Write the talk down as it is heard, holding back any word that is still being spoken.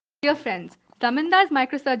Dear friends, Zamindar's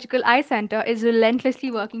Microsurgical Eye Center is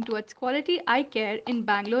relentlessly working towards quality eye care in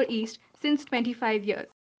Bangalore East since 25 years.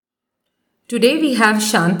 Today we have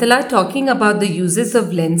Shantala talking about the uses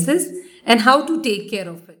of lenses and how to take care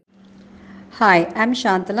of it. Hi, I'm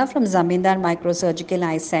Shantala from Zamindar Microsurgical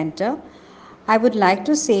Eye Center. I would like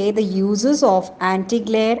to say the uses of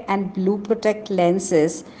anti-glare and blue protect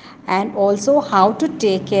lenses and also how to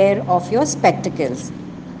take care of your spectacles.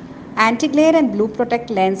 Anti-glare and blue protect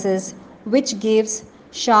lenses which gives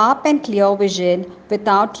sharp and clear vision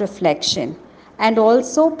without reflection and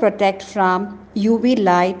also protect from UV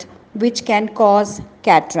light which can cause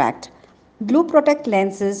cataract. Blue protect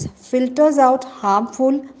lenses filters out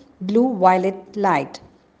harmful blue violet light.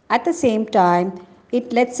 At the same time,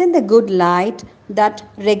 it lets in the good light that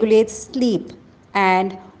regulates sleep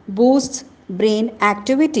and boosts brain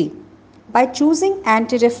activity. By choosing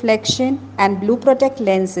anti reflection and blue protect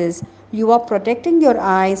lenses, you are protecting your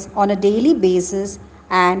eyes on a daily basis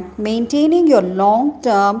and maintaining your long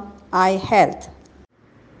term eye health.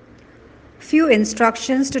 Few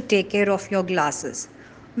instructions to take care of your glasses.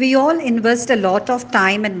 We all invest a lot of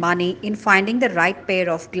time and money in finding the right pair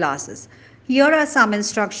of glasses. Here are some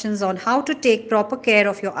instructions on how to take proper care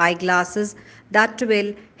of your eyeglasses that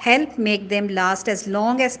will help make them last as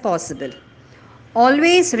long as possible.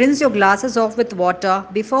 Always rinse your glasses off with water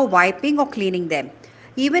before wiping or cleaning them.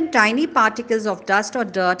 Even tiny particles of dust or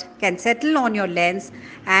dirt can settle on your lens,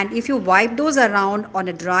 and if you wipe those around on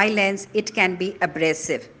a dry lens, it can be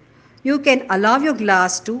abrasive. You can allow your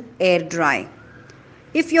glass to air dry.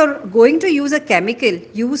 If you're going to use a chemical,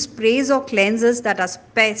 use sprays or cleansers that are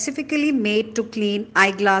specifically made to clean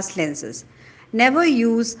eyeglass lenses. Never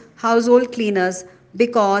use household cleaners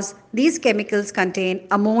because these chemicals contain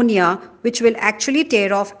ammonia, which will actually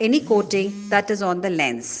tear off any coating that is on the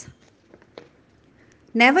lens.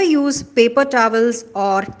 Never use paper towels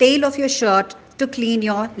or tail of your shirt to clean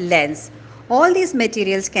your lens. All these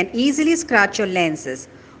materials can easily scratch your lenses.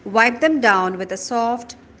 Wipe them down with a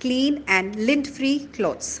soft, clean and lint-free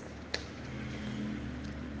cloths.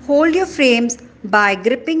 Hold your frames by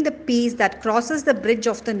gripping the piece that crosses the bridge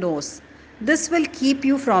of the nose. This will keep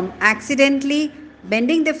you from accidentally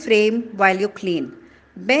bending the frame while you clean.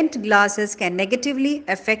 Bent glasses can negatively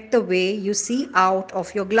affect the way you see out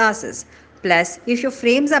of your glasses. Plus, if your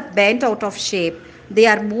frames are bent out of shape, they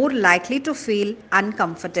are more likely to feel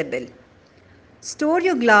uncomfortable. Store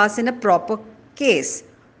your glass in a proper case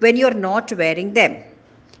when you are not wearing them.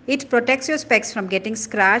 It protects your specs from getting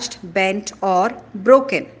scratched, bent, or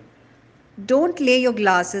broken. Don't lay your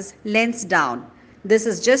glasses lens down. This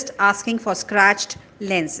is just asking for scratched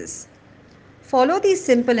lenses. Follow these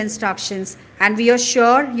simple instructions and we are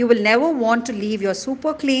sure you will never want to leave your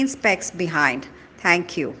super clean specs behind.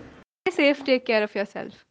 Thank you. Stay safe, take care of yourself.